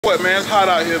What, man? It's hot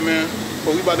out here, man.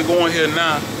 But we about to go in here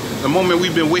now. The moment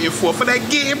we've been waiting for that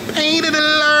getting painted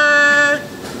alert.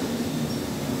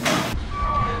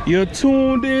 You're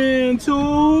tuned in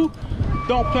to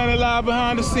Don't Planet Live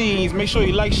Behind the Scenes. Make sure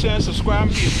you like, share, and subscribe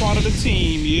and be a part of the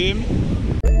team, you hear me?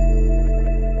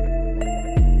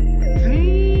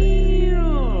 Damn!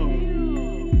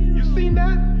 You seen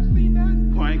that?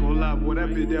 Oh, I ain't gonna lie, boy,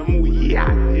 that bit there move. Yeah.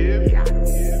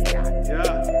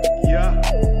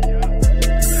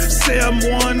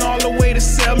 7-1 all the way to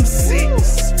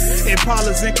 7-6.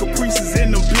 Impalas and Caprices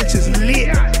and them bitches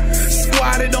lit.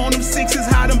 Squatted on them sixes,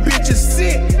 how them bitches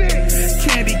sit.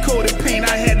 Candy coated paint,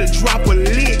 I had to drop a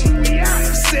lick.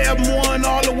 7-1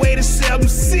 all the way to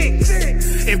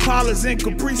 7-6. Impalas and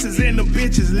Caprices and them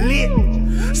bitches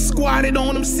lit. Squatted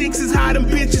on them sixes, how them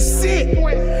bitches sit.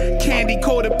 Candy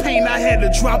coated paint, I had to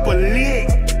drop a lick.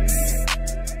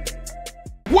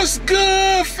 What's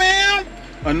good, fam?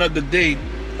 Another day,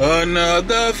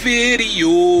 another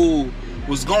video.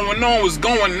 What's going on? What's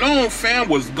going on, fam?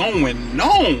 What's going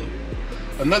on?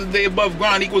 Another day above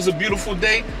ground equals a beautiful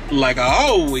day, like I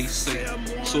always say.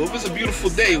 So if it's a beautiful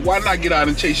day, why not get out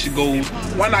and chase your goals?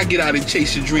 Why not get out and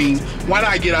chase your dreams? Why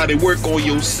not get out and work on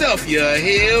yourself? You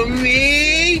hear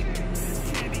me?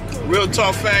 Real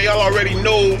talk, fam. Y'all already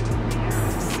know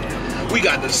we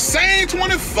got the same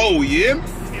 24, yeah?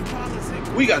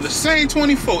 We got the same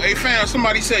 24. Hey, fam,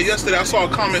 somebody said yesterday, I saw a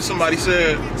comment, somebody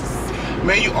said,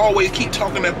 man, you always keep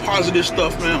talking that positive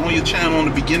stuff, man, on your channel, on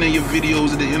the beginning of your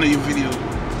videos, at the end of your videos.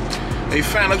 Hey,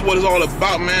 fam, that's what it's all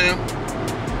about, man.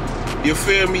 You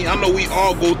feel me? I know we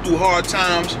all go through hard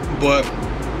times, but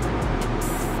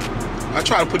I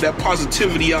try to put that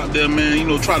positivity out there, man, you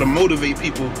know, try to motivate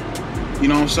people. You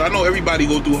know, so I know everybody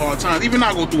go through hard times. Even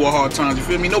I go through a hard times, you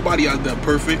feel me? Nobody out there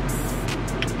perfect.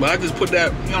 But I just put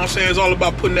that, you know what I'm saying? It's all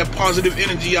about putting that positive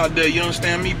energy out there, you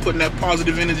understand me? Putting that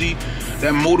positive energy,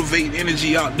 that motivating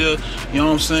energy out there, you know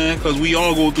what I'm saying? Because we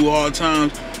all go through hard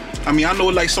times. I mean, I know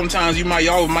like sometimes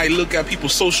y'all might look at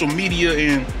people's social media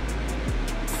and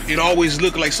it always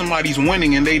look like somebody's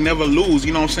winning and they never lose,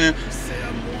 you know what I'm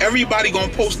saying? Everybody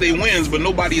gonna post their wins, but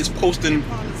nobody is posting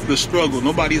the struggle.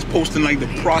 Nobody is posting like the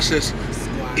process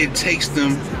it takes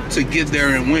them to get there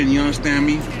and win, you understand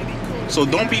me? So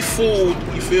don't be fooled,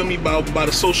 you feel me, by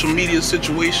the social media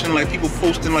situation, like people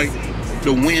posting like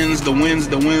the wins.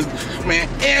 Man,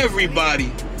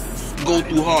 everybody go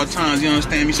through hard times, you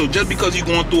understand me? So just because you're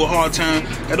going through a hard time,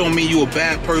 that don't mean you're a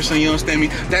bad person, you understand me?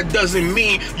 That doesn't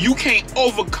mean you can't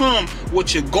overcome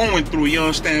what you're going through, you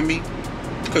understand me?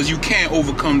 Because you can't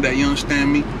overcome that, you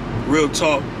understand me? Real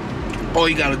talk. All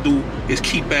you gotta do is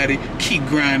keep at it, keep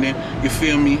grinding, you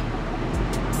feel me?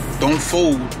 Don't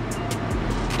fold.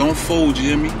 Don't fold, you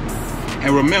hear me?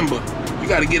 And remember, you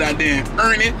gotta get out there and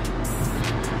earn it,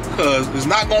 because it's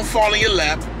not gonna fall in your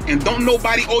lap. And don't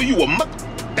nobody owe you a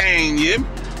thing, yeah?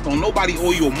 Don't nobody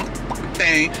owe you a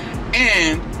thing.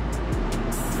 And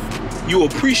you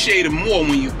appreciate it more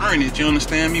when you earn it, you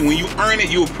understand me? When you earn it,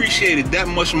 you appreciate it that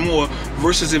much more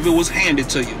versus if it was handed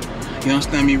to you. You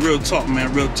understand me? Real talk,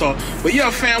 man, real talk. But yeah,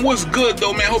 fam, what's good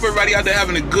though, man? Hope everybody out there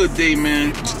having a good day,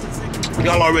 man.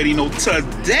 Y'all already know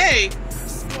today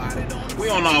we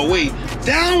on our way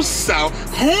down south,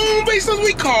 home base as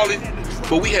we call it,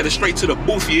 but we headed straight to the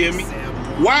booth, you hear me?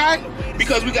 Why?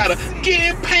 Because we got a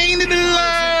get painted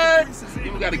alert.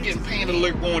 We got a get painted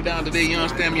alert going down today, you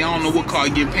understand me? I don't know what car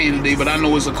getting painted today, but I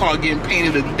know it's a car getting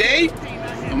painted today,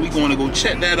 and we going to go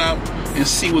check that out and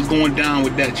see what's going down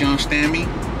with that, you understand me?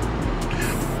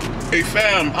 Hey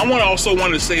fam, I also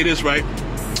wanted to say this, right?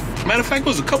 Matter of fact,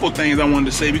 there's a couple things I wanted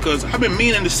to say, because I've been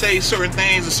meaning to say certain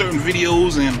things in certain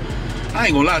videos, and I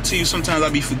ain't gonna lie to you, sometimes I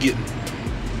be forgetting.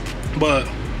 But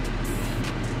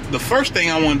the first thing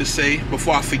I wanted to say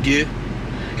before I forget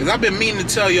is I've been meaning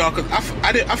to tell y'all, because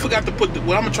I forgot to put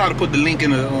well, I'm gonna try to put the link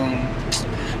in the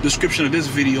description of this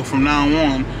video from now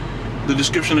on, the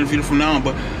description of the video from now on.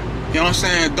 But you know what I'm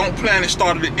saying, Don't Planet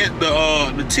started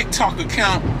the TikTok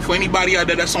account. For anybody out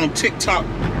there that's on TikTok,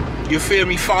 you feel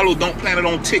me? Follow Don't Planet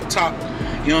on TikTok.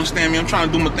 You understand me? I'm trying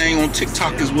to do my thing on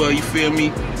TikTok as well, you feel me?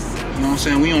 You know what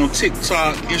I'm saying? We on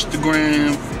TikTok,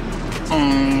 Instagram,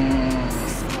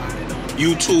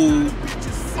 YouTube,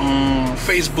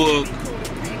 Facebook,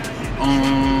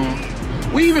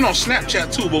 we even on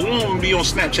Snapchat too, but we don't be on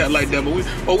Snapchat like that,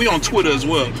 but we on Twitter as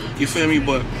well, you feel me?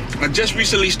 But I just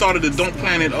recently started the Don't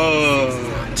Planet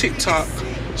TikTok,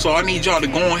 so I need y'all to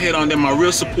go ahead on there, my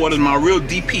real supporters, my real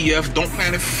DPF, Don't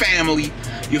Planet family,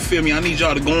 you feel me? I need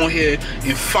y'all to go ahead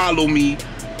and follow me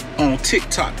on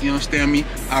TikTok, you understand me?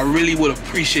 I really would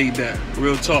appreciate that.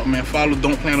 Real talk, man. Follow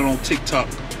Don't Planet on TikTok.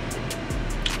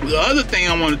 The other thing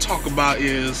I want to talk about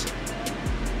is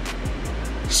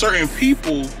certain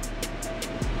people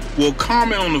will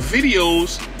comment on the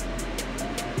videos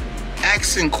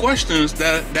asking questions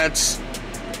that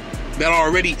are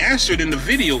already answered in the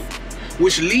video,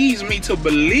 which leads me to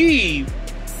believe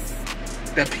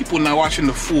that people not watching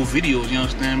the full videos. You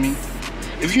understand me?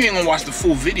 If you ain't gonna watch the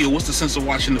full video, what's the sense of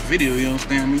watching the video? You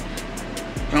understand me? You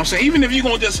know what I'm saying? Even if you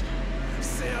gonna just,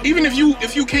 even if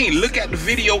you can't look at the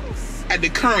video at the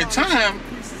current time,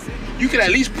 you can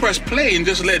at least press play and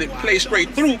just let it play straight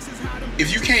through.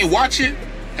 If you can't watch it,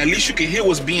 at least you can hear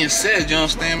what's being said. You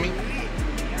understand me?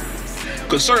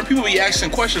 Because certain people be asking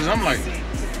questions, I'm like,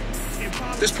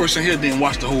 this person here didn't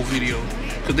watch the whole video,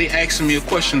 because they asking me a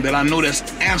question that I know that's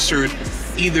answered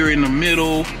either in the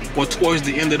middle or towards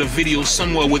the end of the video,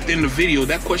 somewhere within the video.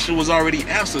 That question was already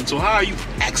answered. So how are you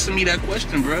asking me that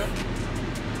question, bro?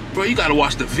 Bro, you gotta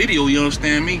watch the video, you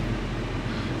understand me?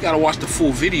 You gotta watch the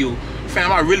full video. Fam,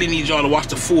 I really need y'all to watch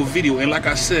the full video. And like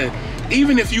I said,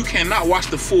 even if you cannot watch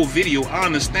the full video, I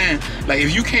understand. Like,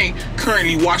 if you can't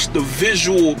currently watch the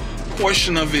visual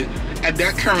portion of it at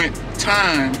that current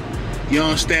time, you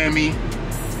understand me?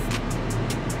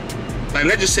 Like,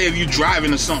 let's just say if you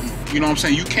driving or something, you know what I'm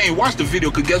saying? You can't watch the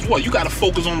video, because guess what? You got to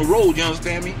focus on the road, you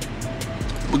understand me?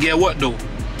 But get what, though?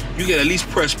 You can at least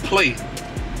press play.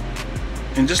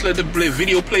 And just let the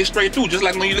video play straight through. Just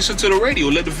like when you listen to the radio.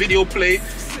 Let the video play,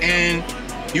 and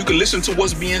you can listen to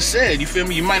what's being said. You feel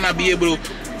me? You might not be able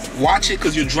to watch it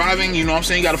because you're driving, you know what I'm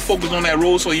saying? You got to focus on that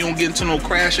road so you don't get into no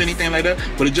crash or anything like that.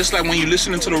 But it's just like when you're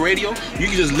listening to the radio, you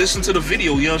can just listen to the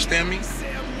video, you understand me?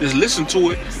 Just listen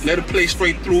to it, let it play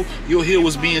straight through. You'll hear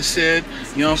what's being said,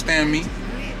 you understand me?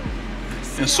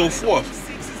 And so forth.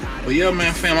 But yeah,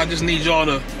 man, fam, I just need y'all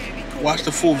to watch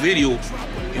the full video.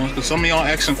 You know, because some of y'all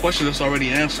asking questions that's already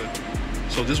answered.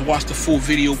 So just watch the full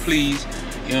video, please.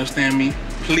 You understand me?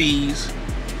 Please.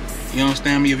 You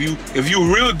understand me? If you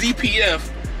real DPF,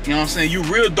 you know what I'm saying, you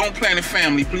real Don't Planet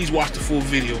family, please watch the full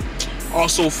video.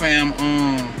 Also, fam,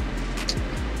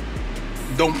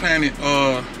 Don't Planet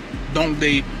Donk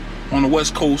Day on the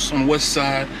West Coast, on the West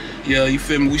Side. Yeah, you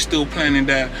feel me? We still planning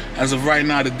that. As of right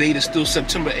now, the date is still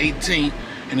September 18th,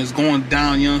 and it's going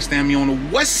down, you understand me, on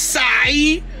the West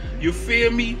Side. You feel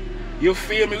me? You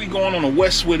feel me? We going on the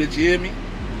West with it, you hear me?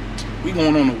 We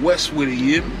going on the West with it,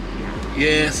 you hear me?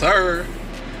 Yes, sir.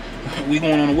 We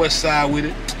going on the West Side with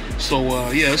it. So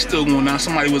yeah, it's still going on.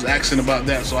 Somebody was asking about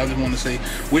that, so I just want to say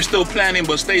we're still planning,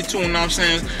 but stay tuned. You know what I'm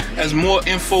saying? As more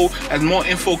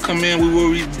info come in,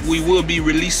 we will be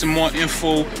releasing more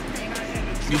info.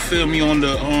 You feel me? On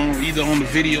the either on the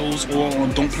videos or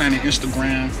on Don't Planet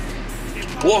Instagram,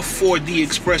 or 4D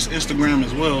Express Instagram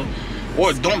as well,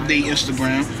 or Donk Day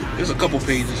Instagram. There's a couple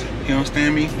pages. You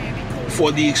understand me?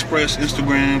 4D Express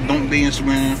Instagram, Donk Day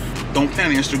Instagram, Don't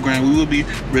Planet Instagram. We will be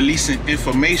releasing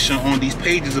information on these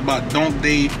pages about Donk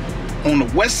Day on the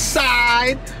West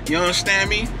Side. You understand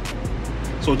me?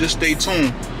 So just stay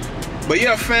tuned. But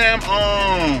yeah, fam,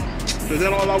 is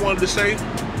that all I wanted to say?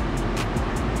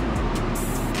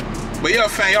 But yeah,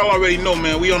 fam, y'all already know,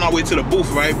 man, we on our way to the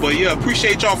booth, right? But yeah,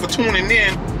 appreciate y'all for tuning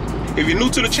in. If you're new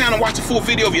to the channel, watch the full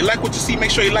video. If you like what you see,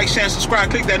 make sure you like, share, and subscribe.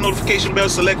 Click that notification bell,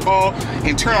 select all,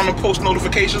 and turn on the post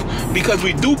notifications, because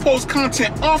we do post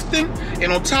content often.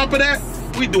 And on top of that,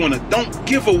 we're doing a Donk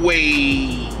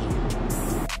giveaway.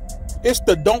 It's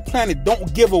the Don't Planet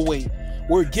Donk giveaway.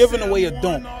 We're giving away a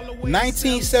Donk.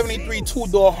 1973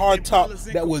 two-door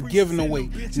hardtop that we're giving away.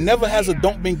 Never has a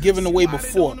Donk been given away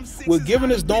before. We're giving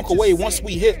this Donk away once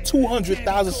we hit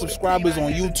 200,000 subscribers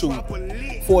on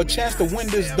YouTube. For a chance to win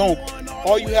this Donk,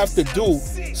 all you have to do,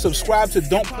 subscribe to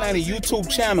Don't Planet YouTube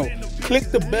channel, click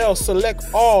the bell, select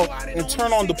all, and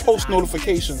turn on the post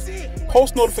notifications.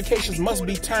 Post notifications must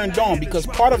be turned on, because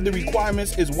part of the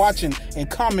requirements is watching and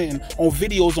commenting on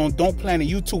videos on Don't Planet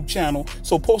YouTube channel.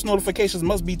 So post notifications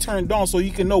must be turned on so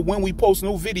you can know when we post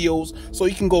new videos, so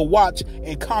you can go watch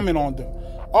and comment on them.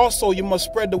 Also, you must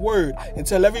spread the word and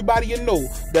tell everybody you know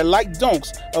that like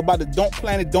Donks about the Don't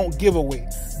Planet Donk giveaway.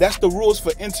 That's the rules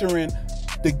for entering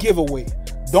the giveaway.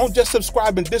 Don't just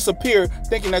subscribe and disappear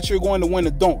thinking that you're going to win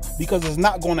a Donk, because it's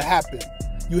not going to happen.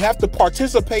 You have to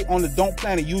participate on the Don't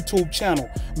Planet YouTube channel,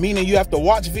 meaning you have to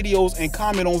watch videos and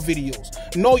comment on videos.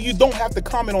 No, you don't have to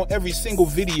comment on every single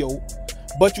video,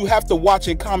 but you have to watch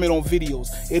and comment on videos.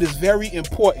 It is very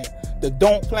important. The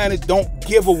Don't Planet Donk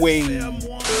giveaway.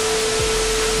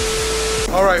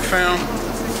 All right, fam.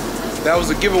 That was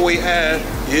a giveaway ad.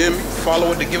 You hear me? Follow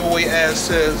what the giveaway ad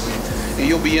says, and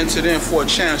you'll be entered in for a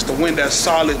chance to win that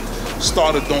solid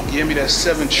starter Donk. You hear me? That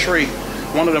 7 tray.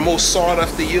 One of the most sought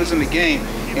after years in the game.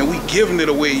 And we giving it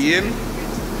away, you hear me?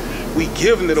 We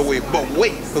giving it away. But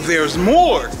wait, there's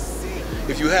more.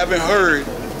 If you haven't heard,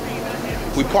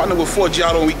 We partnered with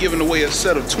Forgiato and we giving away a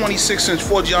set of 26-inch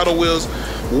Forgiato wheels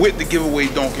with the giveaway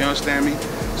Donk, you understand me?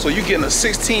 So you're getting a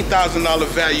 $16,000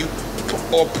 value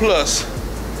or plus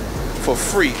for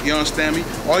free, you understand me?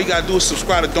 All you gotta do is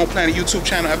subscribe to Don't Plan the YouTube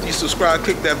channel. After you subscribe,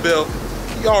 click that bell.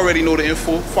 You already know the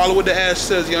info. Follow what the ad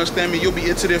says, you understand me? You'll be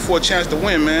entered in for a chance to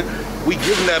win, man. We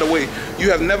giving that away.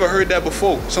 You have never heard that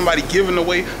before. Somebody giving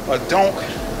away a Donk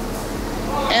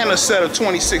and a set of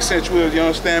 26-inch wheels, you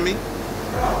understand me?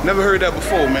 Never heard that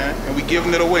before, man. And we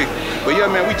giving it away. But yeah,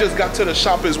 man, we just got to the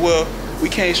shop as well. We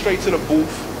came straight to the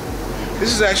booth.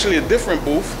 This is actually a different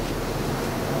booth.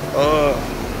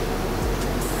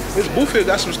 This booth here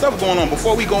got some stuff going on.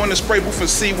 Before we go in the spray booth and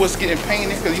see what's getting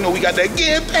painted, because you know we got that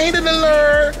getting painted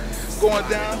alert going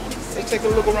down. Let's take a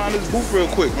look around this booth real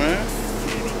quick, man.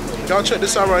 Y'all check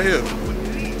this out right here.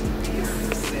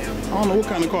 I don't know what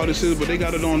kind of car this is, but they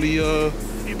got it on the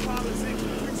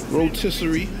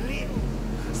rotisserie.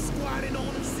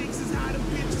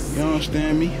 You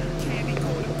understand me?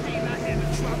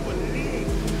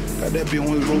 Got that bit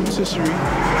on the rotisserie.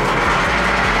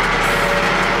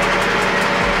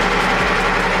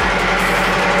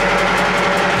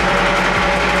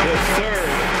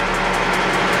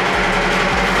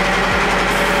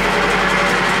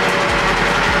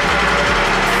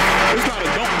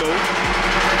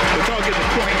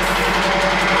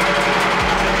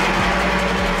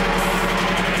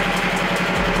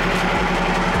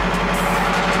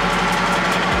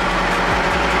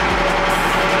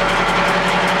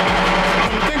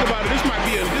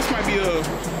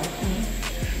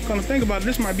 Think about it,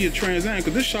 this might be a Trans Am,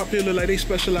 because this shop here look like they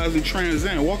specialize in Trans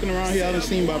Am. Walking around here, I done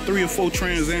seen about 3 or 4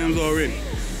 Trans Ams already.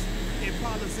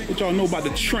 What y'all know about the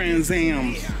Trans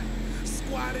Ams?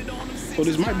 So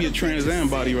this might be a Trans Am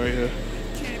body right here.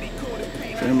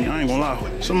 I mean, I ain't gonna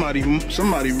lie. Somebody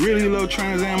really love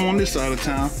Trans Am on this side of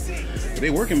town. They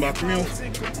working about 3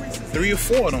 or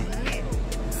 4 of them.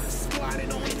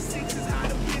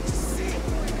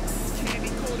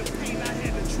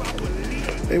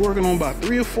 They working on about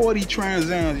 3 or 4 of these Trans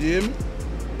Ams, you hear me?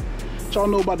 What y'all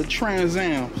know about the Trans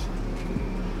Ams?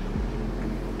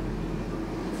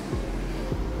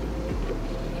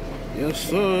 Yes,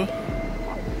 sir.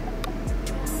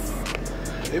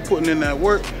 They putting in that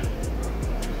work.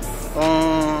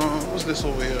 What's this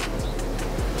over here?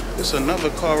 It's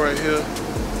another car right here.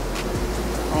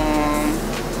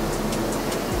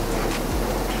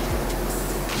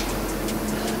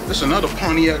 It's another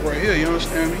Pontiac right here, you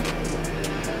understand me?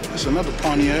 It's another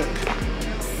Pontiac.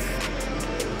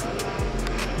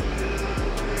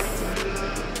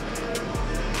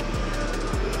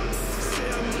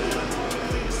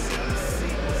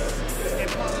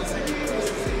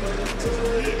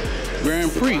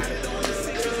 Grand Prix.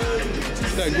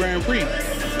 That Grand Prix.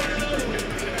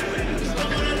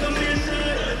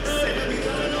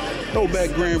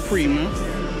 Throwback Grand Prix, man.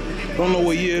 Don't know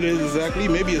what year it is exactly.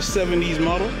 Maybe a 70s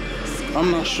model.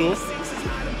 I'm not sure.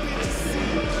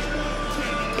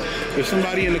 If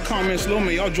somebody in the comments below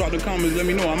me, y'all drop the comments, let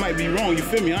me know. I might be wrong, you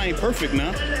feel me? I ain't perfect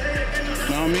now. Know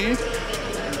what I mean?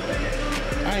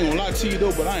 I ain't gonna lie to you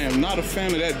though, but I am not a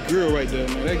fan of that grill right there,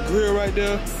 man. That grill right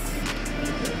there,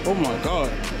 oh my God.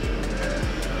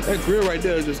 That grill right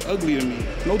there is just ugly to me.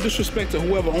 No disrespect to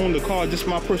whoever owned the car, just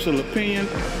my personal opinion.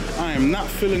 I am not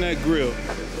feeling that grill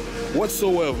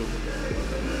whatsoever.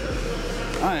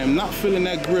 I am not feeling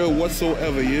that grill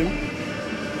whatsoever, yeah?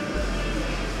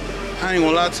 I ain't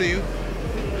gonna lie to you.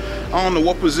 I don't know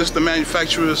what possessed the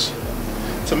manufacturers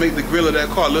to make the grill of that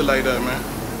car look like that, man.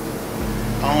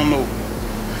 I don't know.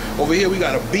 Over here we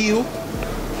got a Beetle.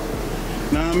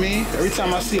 Know what I mean? Every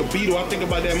time I see a Beetle, I think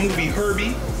about that movie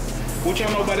Herbie. What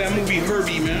y'all know about that movie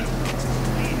Herbie, man?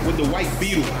 With the white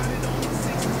Beetle.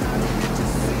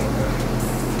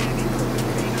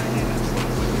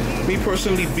 Me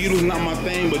personally, Beetle's not my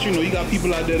thing, but you know, you got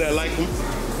people out there that like them.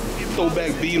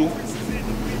 Throwback Beetle.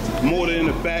 Motor in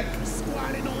the back.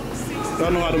 Y'all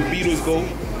know how them Beetles go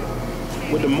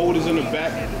with the motors in the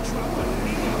back.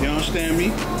 You understand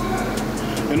me?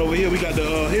 And over here we got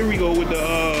the here we go with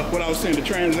the what I was saying, the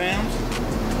Trans Ams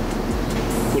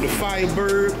with the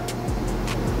Firebird,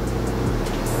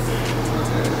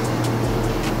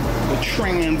 the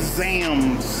Trans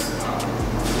Ams.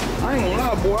 I ain't gonna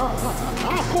lie, boy.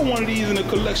 I'll put one of these in the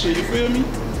collection. You feel me?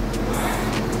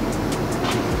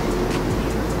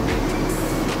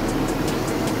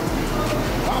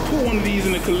 Put one of these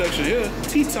in the collection here.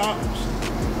 T-tops.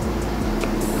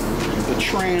 The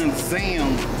Trans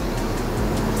Am.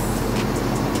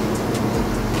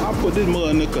 I'll put this mud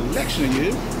in the collection,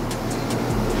 yeah.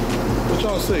 What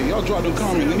y'all say? Y'all drop them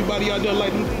comments. Anybody out there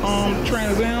like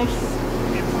Trans Ams?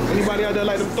 Anybody out there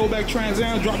like them throwback Trans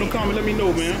Ams, drop them comment, let me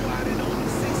know, man.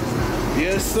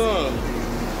 Yes, sir.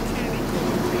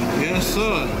 Yes,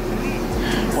 sir.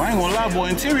 Well, I ain't gonna lie, boy,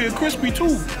 interior crispy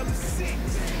too.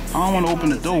 I don't want to open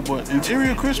the door, but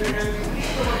interior crispy.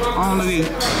 I don't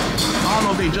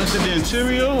know if they just did the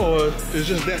interior or it's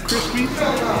just that crispy.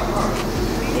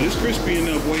 But it's crispy in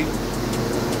there, boy.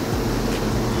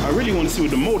 I really want to see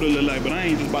what the motor look like, but I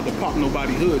ain't just about to pop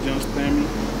nobody hood, you understand me?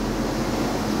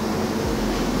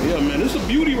 Yeah, man, this is a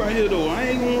beauty right here, though. I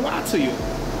ain't gonna lie to you.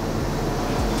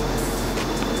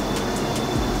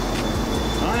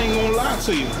 I ain't gonna lie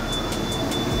to you.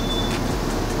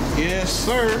 Yes,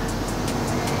 sir.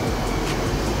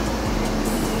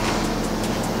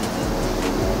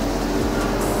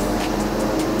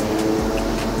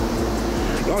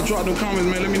 Y'all drop them comments,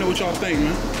 man. Let me know what y'all think,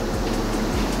 man.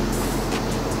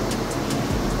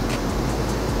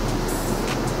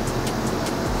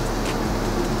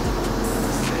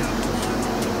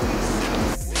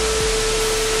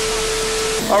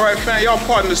 All right, fam, y'all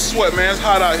pardon the sweat, man. It's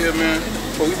hot out here, man.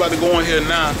 But we about to go in here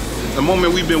now. The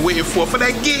moment we've been waiting for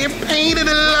that getting painted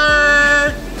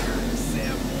alert.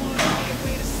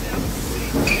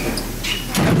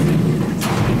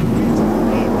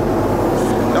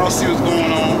 Y'all see what's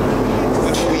going on?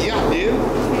 We out there.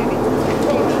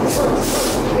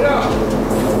 Yeah.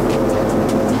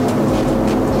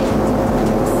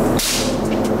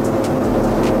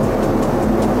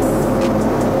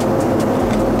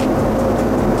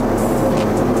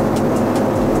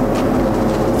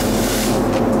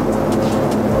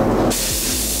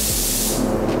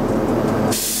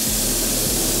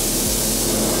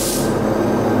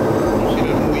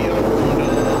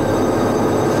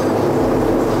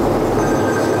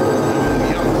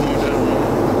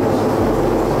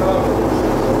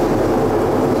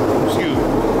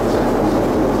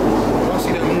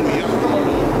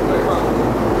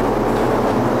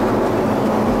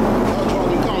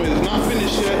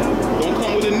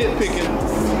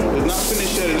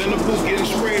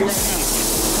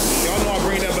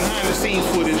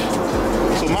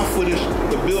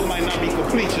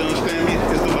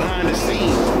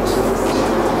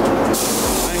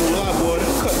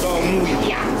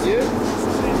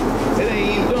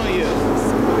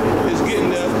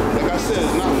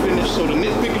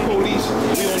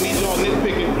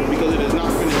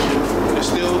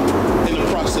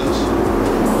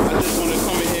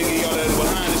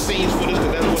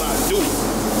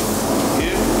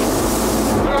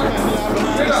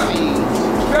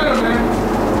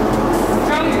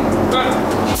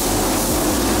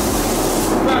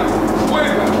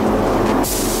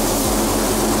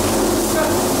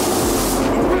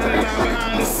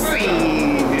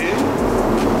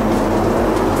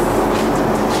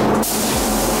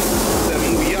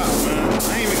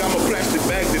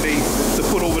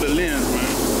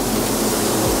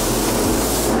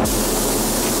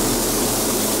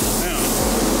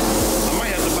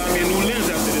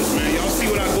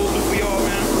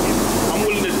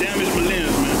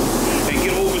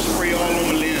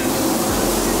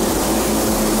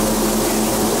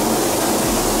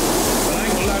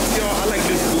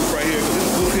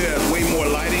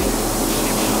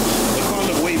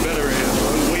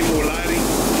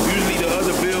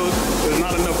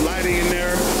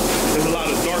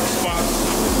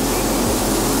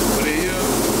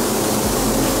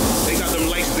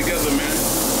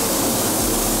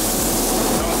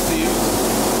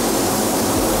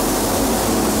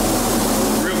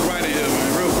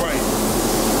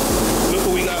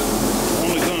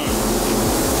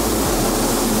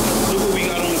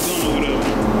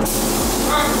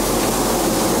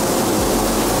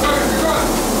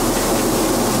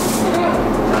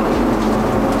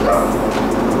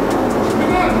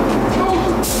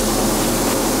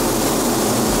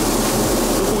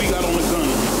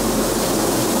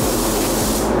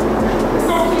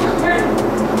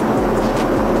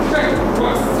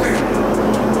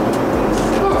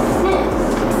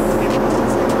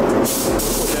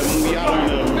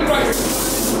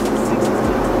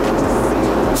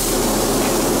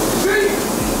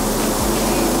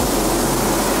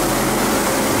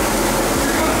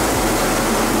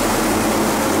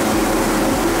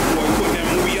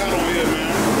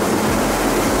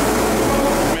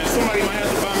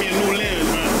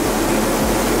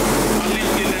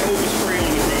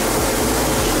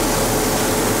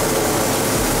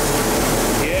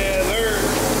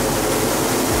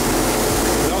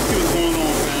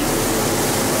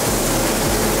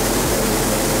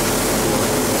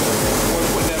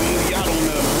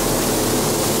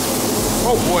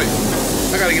 Oh boy,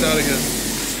 I gotta get out of here.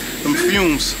 Them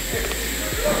fumes.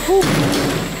 Whew.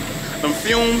 Them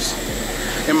fumes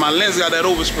and my lens got that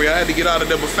overspray. I had to get out of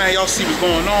there, but fam, y'all see what's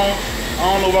going on.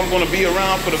 I don't know if I'm gonna be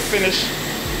around for the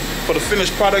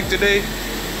finished product today.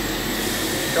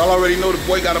 Y'all already know the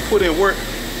boy gotta put in work,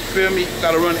 feel me?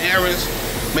 Gotta run errands,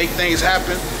 make things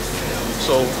happen.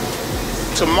 So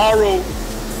tomorrow,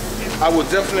 I will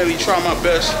definitely try my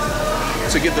best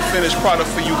to get the finished product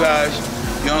for you guys.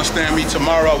 You understand me?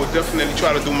 Tomorrow I would definitely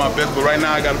try to do my best, but right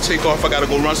now I gotta take off. I gotta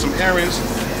go run some errands.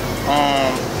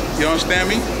 You understand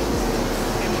me?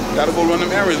 Gotta go run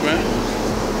them errands, man.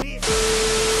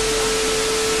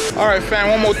 All right, fam,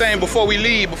 one more thing before we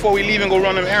leave and go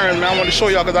run them errands, man. I want to show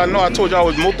y'all, because I know I told y'all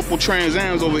was multiple Trans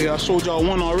Ams over here. I showed y'all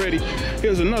one already.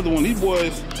 Here's another one. These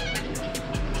boys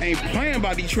ain't playing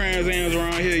about these Trans Ams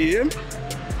around here, you hear me?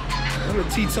 Another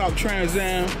T-top Trans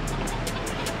Am,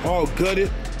 all gutted.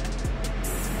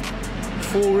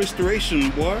 Full restoration,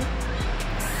 boy.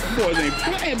 Them boys ain't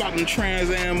playing about them Trans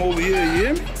Am over here, you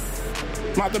hear me?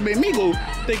 About to make me go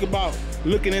think about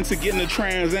looking into getting a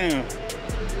Trans Am.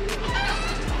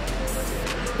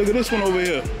 Look at this one over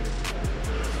here.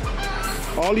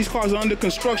 All these cars are under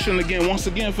construction again, once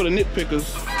again for the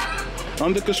nitpickers.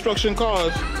 Under construction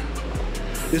cars.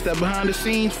 It's that behind the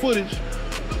scenes footage.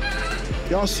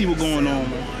 Y'all see what's going on,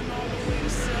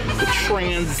 man. The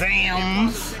Trans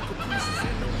Ams.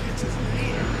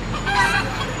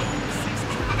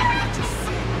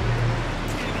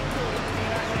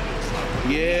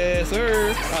 Yes,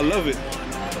 sir. I love it.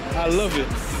 I love it.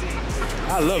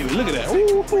 I love it. Look at that.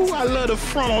 Ooh, ooh, I love the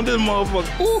front on this motherfucker.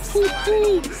 Ooh, ooh,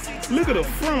 ooh. Look at the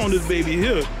front on this baby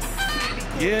here.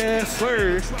 Yes,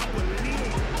 sir.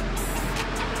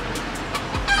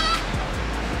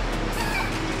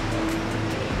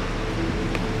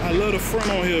 I love the front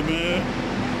on here, man.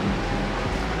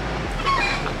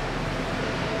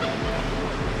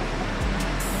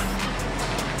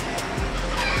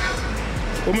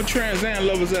 Where my Trans Am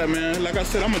lovers at, man? Like I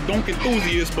said, I'm a Donk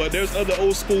enthusiast, but there's other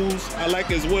old schools I like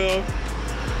as well.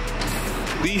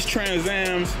 These Trans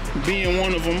Ams being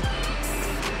one of them.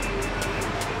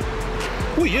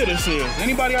 What year this is?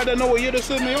 Anybody out there know what year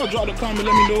this is, man? Y'all drop the comment,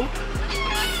 let me know.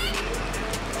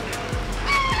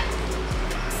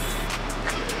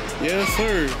 Yes,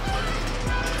 sir.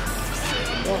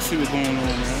 Y'all see what's going on,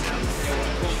 man.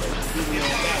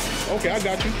 Okay, I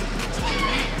got you.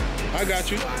 I got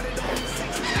you.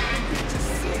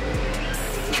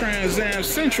 Trans Am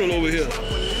Central over here.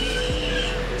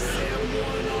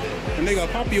 And they got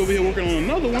Poppy over here working on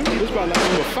another one. This about like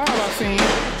number 5 I seen.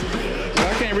 But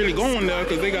I can't really go in there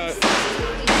because they got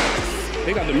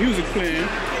the music playing.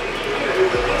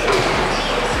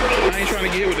 I ain't trying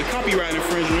to get hit with the copyright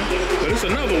infringement, but it's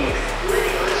another one.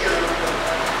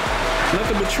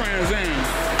 Nothing but Trans Am.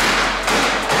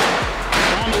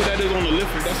 I don't know what that is on the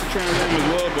lift, if that's a Trans Am as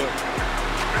well, but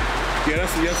yeah, that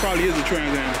probably is a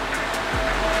Trans Am.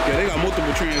 Yeah, they got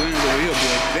multiple Trans Ams over here,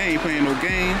 boy. They ain't playing no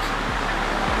games.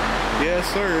 Yes,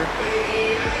 sir.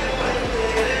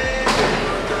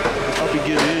 I'll be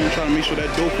getting in, trying to make sure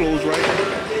that door closed right.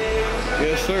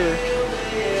 Yes, sir.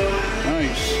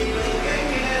 Nice.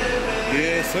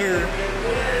 Yes, sir.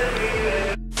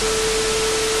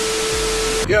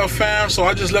 Yeah, fam, so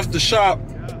I just left the shop.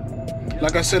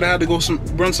 Like I said, I had to go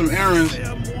run some errands.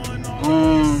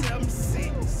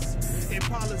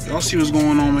 Y'all see what's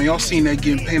going on, man. Y'all seen that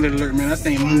getting painted alert, man. That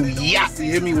thing move yacht.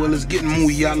 You hear me? Well, it's getting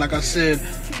move yacht. Like I said,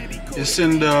 it's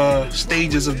in the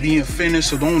stages of being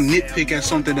finished, so don't nitpick at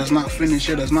something that's not finished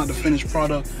yet. That's not the finished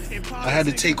product. I had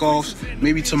to take off.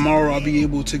 Maybe tomorrow I'll be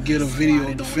able to get a video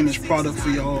of the finished product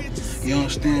for y'all. You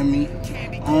understand me?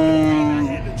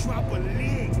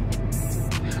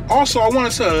 Also, I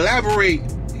wanted to elaborate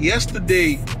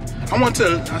yesterday. I want to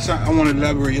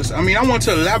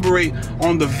elaborate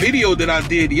on the video that I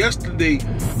did yesterday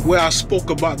where I spoke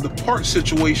about the part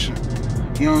situation.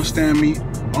 You understand me?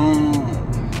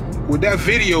 With that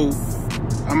video,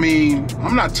 I mean,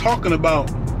 I'm not talking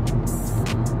about,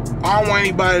 I don't want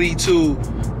anybody to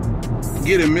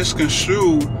get it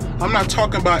misconstrued. I'm not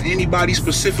talking about anybody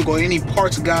specific or any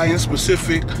parts guy in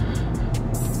specific.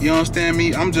 You understand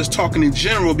me? I'm just talking in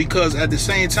general, because at the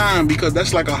same time, because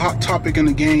that's like a hot topic in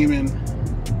the game and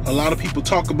a lot of people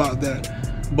talk about that.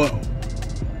 But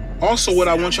also what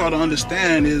I want y'all to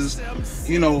understand is,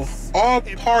 you know, all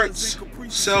parts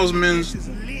salesmen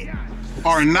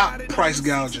are not price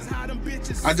gouging.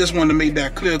 I just wanted to make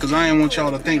that clear, because I didn't want y'all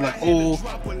to think like, oh,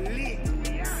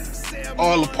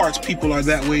 all the parts people are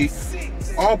that way.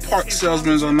 All parts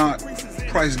salesmen are not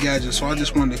price gouging. So I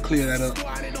just wanted to clear that up.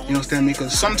 You understand me?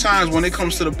 Because sometimes when it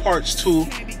comes to the parts too,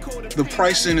 the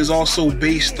pricing is also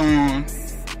based on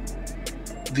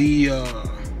the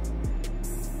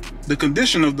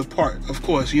condition of the part. Of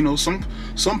course, you know, some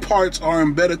some parts are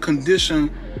in better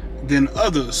condition than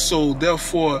others. So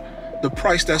therefore, the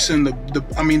price that's in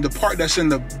the part that's in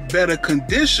the better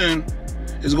condition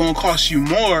is going to cost you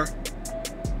more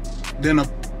than a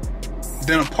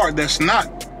part that's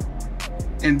not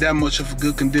in that much of a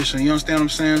good condition. You understand what I'm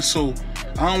saying? So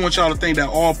I don't want y'all to think that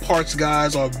all parts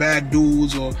guys are bad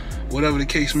dudes or whatever the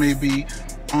case may be.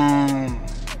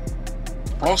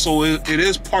 Also, it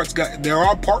is parts guys. There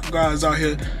are part guys out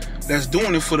here that's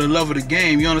doing it for the love of the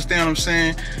game. You understand what I'm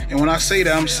saying? And when I say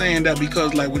that, I'm saying that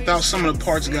because, like, without some of the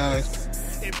parts guys,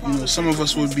 you know, some of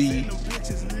us would be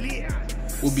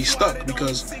stuck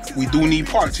because we do need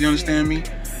parts. You understand me?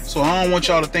 So I don't want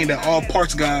y'all to think that all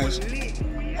parts guys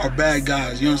are bad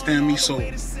guys. You understand me? So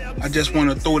I just want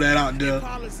to throw that out there.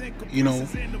 You know,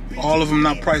 all of them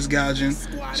not price gouging.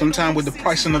 Sometimes with the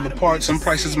pricing of the parts, some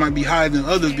prices might be higher than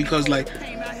others because, like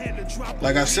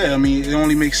I said, I mean, it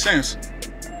only makes sense.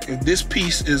 If this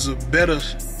piece is in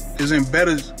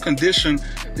better condition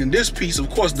than this piece, of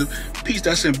course, the piece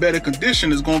that's in better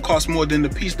condition is going to cost more than the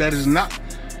piece that is not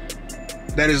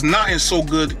in so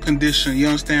good condition. You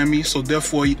understand me? So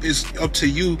therefore, it's up to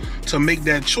you to make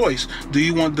that choice. Do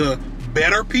you want the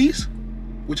better piece,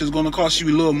 which is going to cost you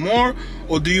a little more,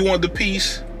 or do you want the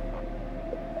piece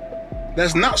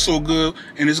that's not so good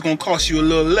and it's going to cost you a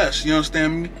little less? You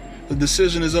understand me? The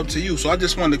decision is up to you. So I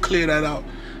just wanted to clear that out,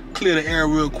 clear the air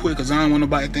real quick, because I don't want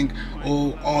nobody to think,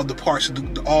 oh, all the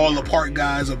part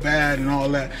guys are bad and all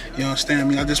that. You understand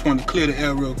me? I just wanted to clear the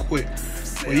air real quick.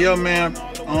 But yeah, man,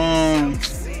 I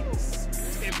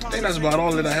think that's about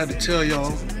all that I had to tell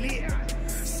y'all.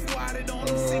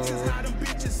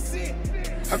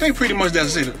 I think pretty much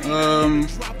that's it.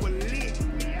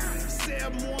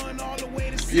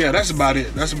 Yeah, that's about it.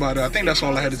 I think that's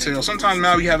all I had to tell. Sometimes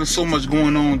now we having so much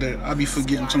going on that I be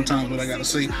forgetting sometimes what I gotta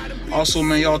say. Also,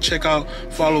 man, y'all check out,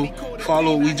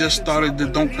 follow. We just started the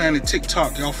Don't Planet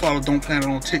TikTok. Y'all follow Don't Planet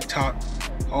on TikTok.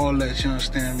 All that, you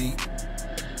understand me?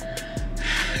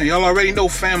 And y'all already know,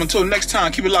 fam. Until next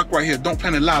time, keep it locked right here. Don't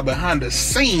Planet Live behind the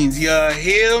scenes. You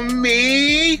hear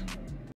me?